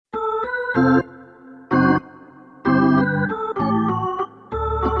Welcome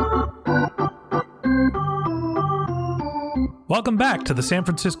back to the San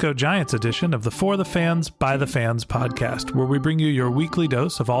Francisco Giants edition of the For the Fans, By the Fans podcast, where we bring you your weekly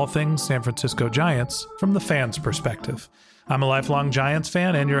dose of all things San Francisco Giants from the fans' perspective. I'm a lifelong Giants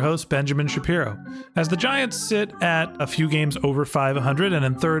fan and your host, Benjamin Shapiro. As the Giants sit at a few games over 500 and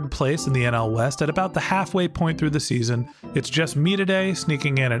in third place in the NL West at about the halfway point through the season, it's just me today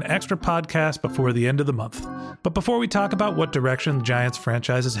sneaking in an extra podcast before the end of the month. But before we talk about what direction the Giants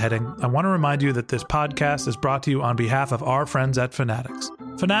franchise is heading, I want to remind you that this podcast is brought to you on behalf of our friends at Fanatics.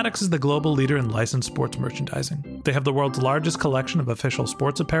 Fanatics is the global leader in licensed sports merchandising. They have the world's largest collection of official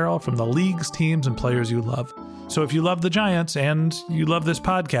sports apparel from the leagues, teams, and players you love. So if you love the Giants and you love this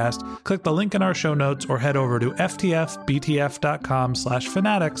podcast, click the link in our show notes or head over to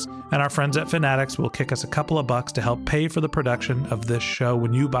ftfbtf.com/fanatics, and our friends at Fanatics will kick us a couple of bucks to help pay for the production of this show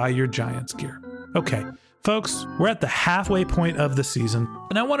when you buy your Giants gear. Okay, folks, we're at the halfway point of the season,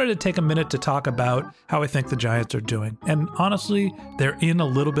 and I wanted to take a minute to talk about how I think the Giants are doing. And honestly, they're in a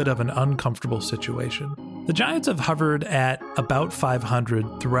little bit of an uncomfortable situation. The Giants have hovered at about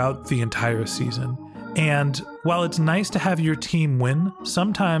 500 throughout the entire season. And while it's nice to have your team win,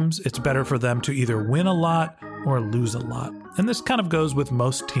 sometimes it's better for them to either win a lot or lose a lot. And this kind of goes with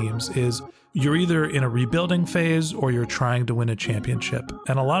most teams, is you're either in a rebuilding phase or you're trying to win a championship.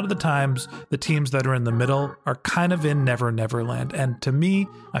 And a lot of the times, the teams that are in the middle are kind of in Never Never Land. And to me,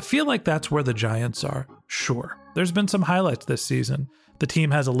 I feel like that's where the Giants are. Sure, there's been some highlights this season. The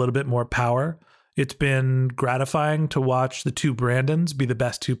team has a little bit more power. It's been gratifying to watch the two Brandons be the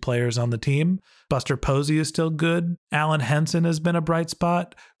best two players on the team. Buster Posey is still good. Allen Henson has been a bright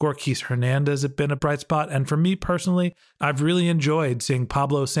spot. Gorkis Hernandez has been a bright spot. And for me personally, I've really enjoyed seeing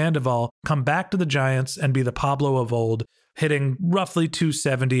Pablo Sandoval come back to the Giants and be the Pablo of old, hitting roughly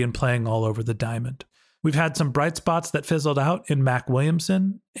 270 and playing all over the diamond. We've had some bright spots that fizzled out in Mac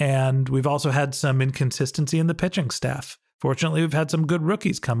Williamson, and we've also had some inconsistency in the pitching staff. Fortunately, we've had some good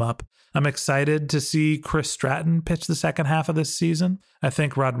rookies come up. I'm excited to see Chris Stratton pitch the second half of this season. I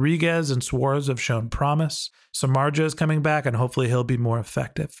think Rodriguez and Suarez have shown promise. Samardzija is coming back, and hopefully he'll be more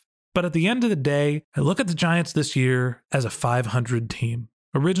effective. But at the end of the day, I look at the Giants this year as a 500 team.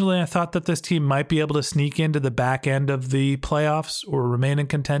 Originally, I thought that this team might be able to sneak into the back end of the playoffs or remain in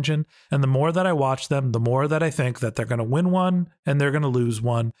contention. And the more that I watch them, the more that I think that they're going to win one and they're going to lose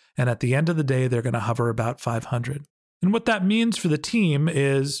one. And at the end of the day, they're going to hover about 500. And what that means for the team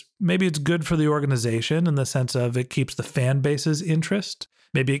is maybe it's good for the organization in the sense of it keeps the fan base's interest.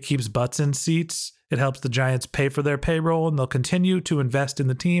 Maybe it keeps butts in seats. It helps the Giants pay for their payroll, and they'll continue to invest in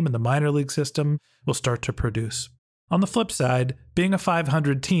the team, and the minor league system will start to produce. On the flip side, being a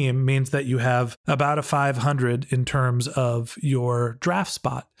 500 team means that you have about a 500 in terms of your draft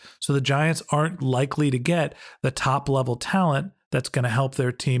spot. So the Giants aren't likely to get the top level talent that's going to help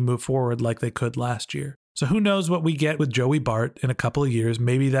their team move forward like they could last year. So who knows what we get with Joey Bart in a couple of years.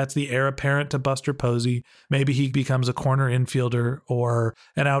 Maybe that's the heir apparent to Buster Posey. Maybe he becomes a corner infielder or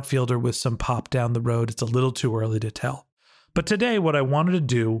an outfielder with some pop down the road. It's a little too early to tell. But today, what I wanted to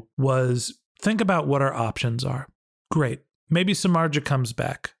do was think about what our options are. Great. Maybe Samardzija comes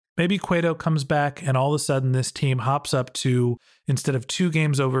back. Maybe Cueto comes back, and all of a sudden this team hops up to, instead of 2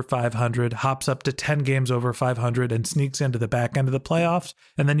 games over 500, hops up to 10 games over 500 and sneaks into the back end of the playoffs.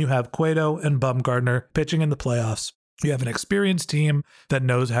 And then you have Cueto and Bumgarner pitching in the playoffs. You have an experienced team that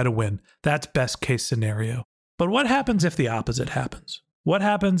knows how to win. That's best case scenario. But what happens if the opposite happens? What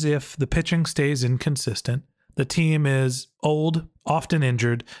happens if the pitching stays inconsistent, the team is old, often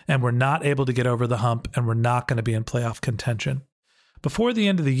injured, and we're not able to get over the hump, and we're not going to be in playoff contention? Before the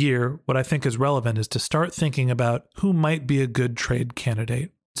end of the year, what I think is relevant is to start thinking about who might be a good trade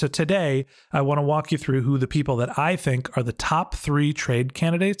candidate. So today, I want to walk you through who the people that I think are the top 3 trade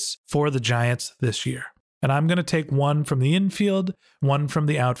candidates for the Giants this year. And I'm going to take one from the infield, one from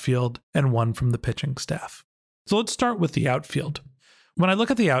the outfield, and one from the pitching staff. So let's start with the outfield. When I look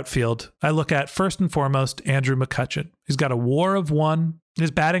at the outfield, I look at, first and foremost, Andrew McCutchen. He's got a WAR of 1.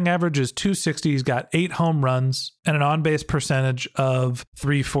 His batting average is .260. He's got 8 home runs and an on-base percentage of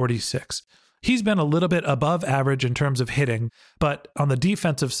 .346. He's been a little bit above average in terms of hitting, but on the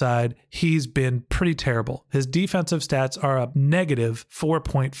defensive side, he's been pretty terrible. His defensive stats are a negative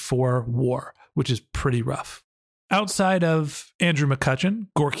 4.4 WAR, which is pretty rough. Outside of Andrew McCutchen,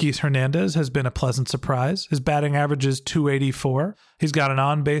 Gorkis Hernandez has been a pleasant surprise. His batting average is .284. He's got an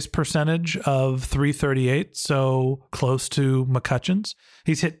on-base percentage of .338, so close to McCutchen's.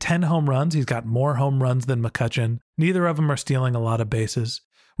 He's hit 10 home runs. He's got more home runs than McCutchen. Neither of them are stealing a lot of bases.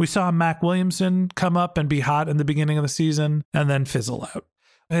 We saw Mac Williamson come up and be hot in the beginning of the season and then fizzle out.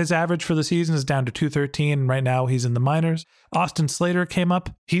 His average for the season is down to 213, and right now he's in the minors. Austin Slater came up.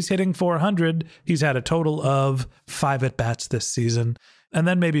 He's hitting 400. He's had a total of 5 at-bats this season. And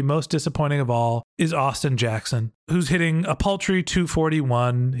then maybe most disappointing of all is Austin Jackson, who's hitting a paltry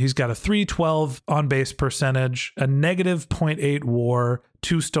 241. He's got a 312 on-base percentage, a negative .8 WAR,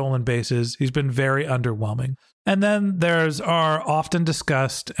 2 stolen bases. He's been very underwhelming. And then there's our often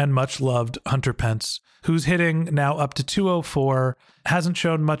discussed and much loved Hunter Pence, who's hitting now up to 204, hasn't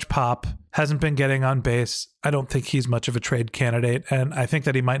shown much pop, hasn't been getting on base. I don't think he's much of a trade candidate, and I think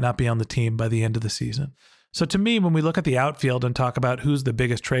that he might not be on the team by the end of the season. So to me, when we look at the outfield and talk about who's the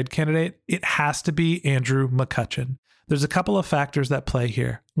biggest trade candidate, it has to be Andrew McCutchen. There's a couple of factors that play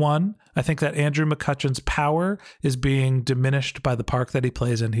here. One, I think that Andrew McCutchen's power is being diminished by the park that he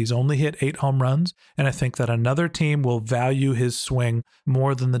plays in. He's only hit 8 home runs, and I think that another team will value his swing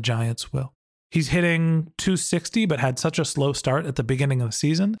more than the Giants will. He's hitting 260, but had such a slow start at the beginning of the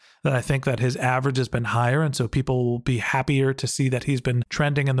season that I think that his average has been higher, and so people will be happier to see that he's been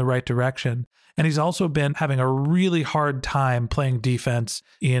trending in the right direction. And he's also been having a really hard time playing defense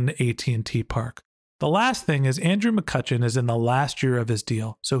in AT&T Park. The last thing is Andrew McCutchen is in the last year of his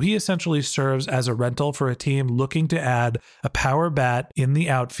deal, so he essentially serves as a rental for a team looking to add a power bat in the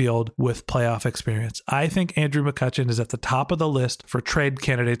outfield with playoff experience. I think Andrew McCutchen is at the top of the list for trade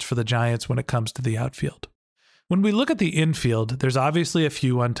candidates for the Giants when it comes to the outfield. When we look at the infield, there's obviously a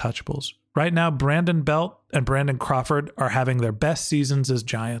few untouchables. Right now, Brandon Belt and Brandon Crawford are having their best seasons as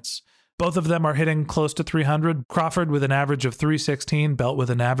Giants. Both of them are hitting close to 300. Crawford with an average of 316, Belt with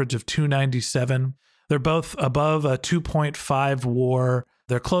an average of 297. They're both above a 2.5 WAR.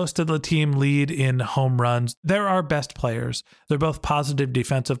 They're close to the team lead in home runs. They're our best players. They're both positive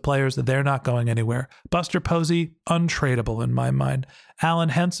defensive players. They're not going anywhere. Buster Posey, untradeable in my mind. Alan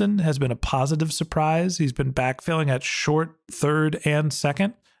Henson has been a positive surprise. He's been backfilling at short, third, and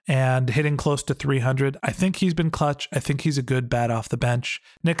second, and hitting close to 300. I think he's been clutch. I think he's a good bat off the bench.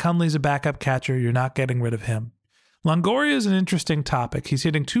 Nick Hundley's a backup catcher. You're not getting rid of him. Longoria is an interesting topic. He's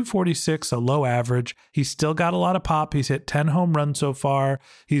hitting 246, a low average. He's still got a lot of pop. He's hit 10 home runs so far.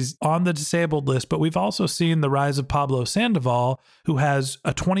 He's on the disabled list, but we've also seen the rise of Pablo Sandoval, who has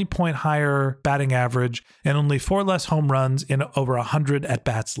a 20-point higher batting average and only 4 less home runs in over 100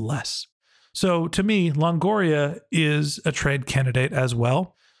 at-bats less. So to me, Longoria is a trade candidate as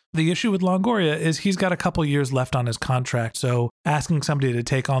well. The issue with Longoria is he's got a couple years left on his contract, so asking somebody to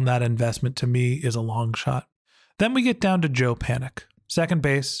take on that investment to me is a long shot. Then we get down to Joe Panik. Second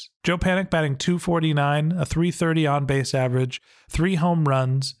base, Joe Panik batting 249, a 330 on-base average, 3 home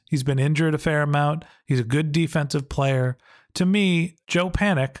runs. He's been injured a fair amount. He's a good defensive player. To me, Joe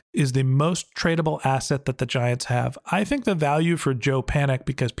Panik is the most tradable asset that the Giants have. I think the value for Joe Panik,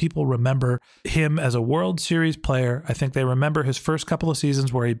 because people remember him as a World Series player. I think they remember his first couple of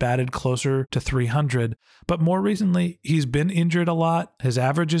seasons where he batted closer to 300. But more recently, he's been injured a lot. His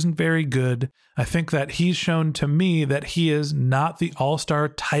average isn't very good. I think that he's shown to me that he is not the all-star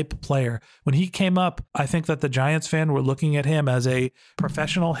type player. When he came up, I think that the Giants fan were looking at him as a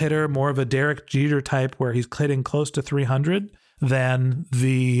professional hitter, more of a Derek Jeter type where he's hitting close to 300 than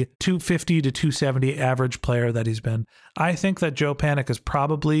the 250 to 270 average player that he's been. I think that Joe Panik is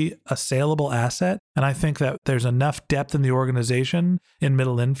probably a saleable asset, and I think that there's enough depth in the organization in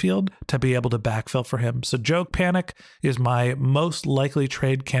middle infield to be able to backfill for him. So Joe Panik is my most likely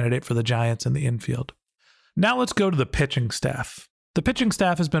trade candidate for the Giants in the infield. Now let's go to the pitching staff. The pitching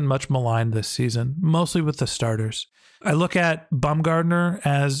staff has been much maligned this season, mostly with the starters. I look at Bumgarner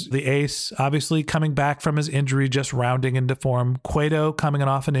as the ace, obviously coming back from his injury, just rounding into form. Cueto coming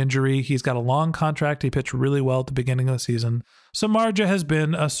off an injury. He's got a long contract. He pitched really well at the beginning of the season. Samardzija has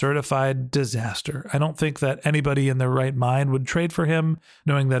been a certified disaster. I don't think that anybody in their right mind would trade for him,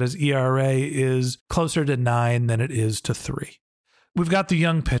 knowing that his ERA is closer to 9 than it is to 3. We've got the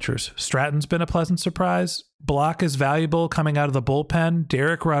young pitchers. Stratton's been a pleasant surprise. Block is valuable coming out of the bullpen.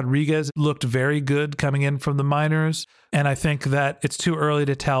 Derek Rodriguez looked very good coming in from the minors. And I think that it's too early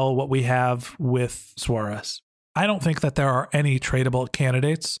to tell what we have with Suarez. I don't think that there are any tradable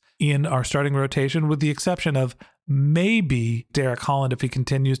candidates in our starting rotation, with the exception of maybe Derek Holland, if he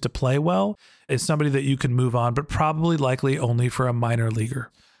continues to play well, is somebody that you can move on, but probably likely only for a minor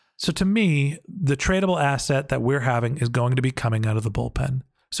leaguer. So to me, the tradable asset that we're having is going to be coming out of the bullpen.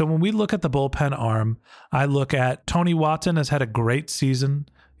 So when we look at the bullpen arm, I look at Tony Watson has had a great season.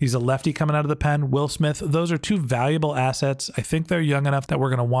 He's a lefty coming out of the pen. Will Smith, those are 2 valuable assets. I think they're young enough that we're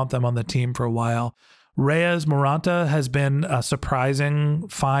going to want them on the team for a while. Reyes Moranta has been a surprising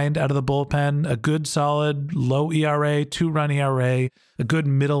find out of the bullpen, a good solid low ERA, 2-run ERA, a good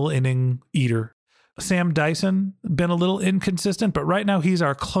middle inning eater. Sam Dyson, been a little inconsistent, but right now he's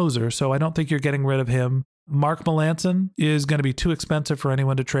our closer, so I don't think you're getting rid of him. Mark Melancon is going to be too expensive for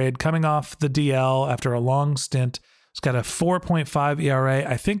anyone to trade. Coming off the DL after a long stint, he's got a 4.5 ERA.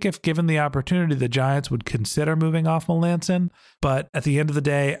 I think if given the opportunity, the Giants would consider moving off Melancon, but at the end of the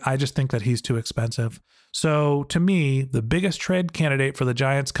day, I just think that he's too expensive. So to me, the biggest trade candidate for the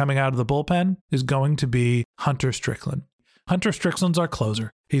Giants coming out of the bullpen is going to be Hunter Strickland. Hunter Strickland's our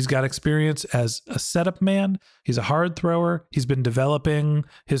closer. He's got experience as a setup man. He's a hard thrower. He's been developing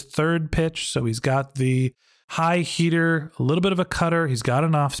his third pitch, so he's got the high heater, a little bit of a cutter. He's got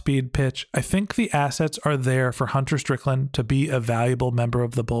an off-speed pitch. I think the assets are there for Hunter Strickland to be a valuable member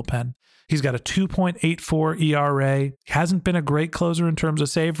of the bullpen. He's got a 2.84 ERA. He hasn't been a great closer in terms of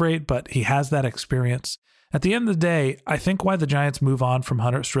save rate, but he has that experience. At the end of the day, I think why the Giants move on from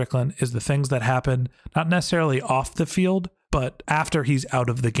Hunter Strickland is the things that happen, not necessarily off the field, but after he's out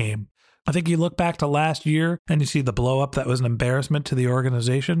of the game. I think you look back to last year and you see the blow up that was an embarrassment to the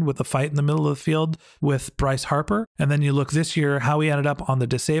organization with the fight in the middle of the field with Bryce Harper. And then you look this year, how he ended up on the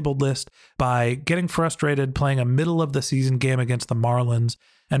disabled list by getting frustrated playing a middle of the season game against the Marlins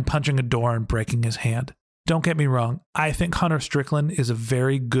and punching a door and breaking his hand. Don't get me wrong. I think Hunter Strickland is a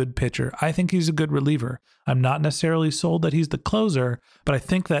very good pitcher. I think he's a good reliever. I'm not necessarily sold that he's the closer, but I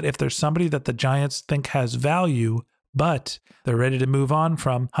think that if there's somebody that the Giants think has value, but they're ready to move on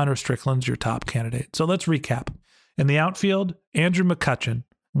from, Hunter Strickland's your top candidate. So let's recap. In the outfield, Andrew McCutchen,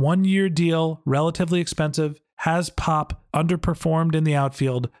 1-year deal, relatively expensive, has pop, underperformed in the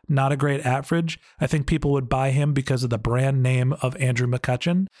outfield, not a great average. I think people would buy him because of the brand name of Andrew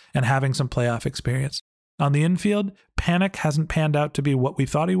McCutchen and having some playoff experience. On the infield, Panik hasn't panned out to be what we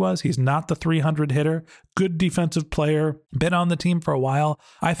thought he was. He's not the 300 hitter, good defensive player, been on the team for a while.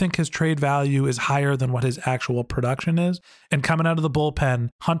 I think his trade value is higher than what his actual production is. And coming out of the bullpen,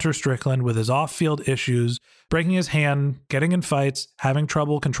 Hunter Strickland with his off-field issues, breaking his hand, getting in fights, having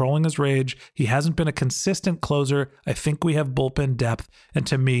trouble controlling his rage. He hasn't been a consistent closer. I think we have bullpen depth. And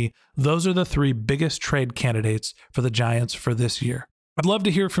to me, those are the three biggest trade candidates for the Giants for this year. I'd love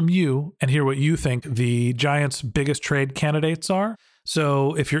to hear from you and hear what you think the Giants' biggest trade candidates are.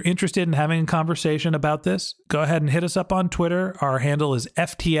 So if you're interested in having a conversation about this, go ahead and hit us up on Twitter. Our handle is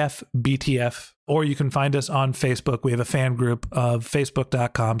FTFBTF, or you can find us on Facebook. We have a fan group of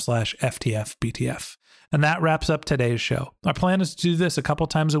facebook.com/FTFBTF. And that wraps up today's show. Our plan is to do this a couple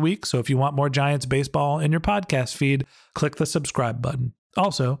times a week. So if you want more Giants baseball in your podcast feed, click the subscribe button.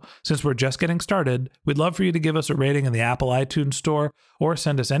 Also, since we're just getting started, we'd love for you to give us a rating in the Apple iTunes Store or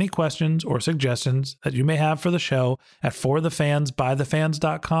send us any questions or suggestions that you may have for the show at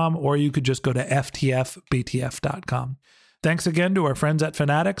forthefansbythefans.com, or you could just go to ftfbtf.com. Thanks again to our friends at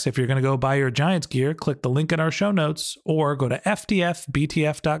Fanatics. If you're going to go buy your Giants gear, click the link in our show notes or go to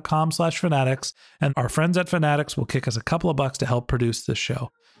ftfbtf.com/fanatics, and our friends at Fanatics will kick us a couple of bucks to help produce this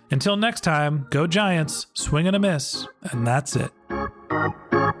show. Until next time, go Giants, swing and a miss, and that's it.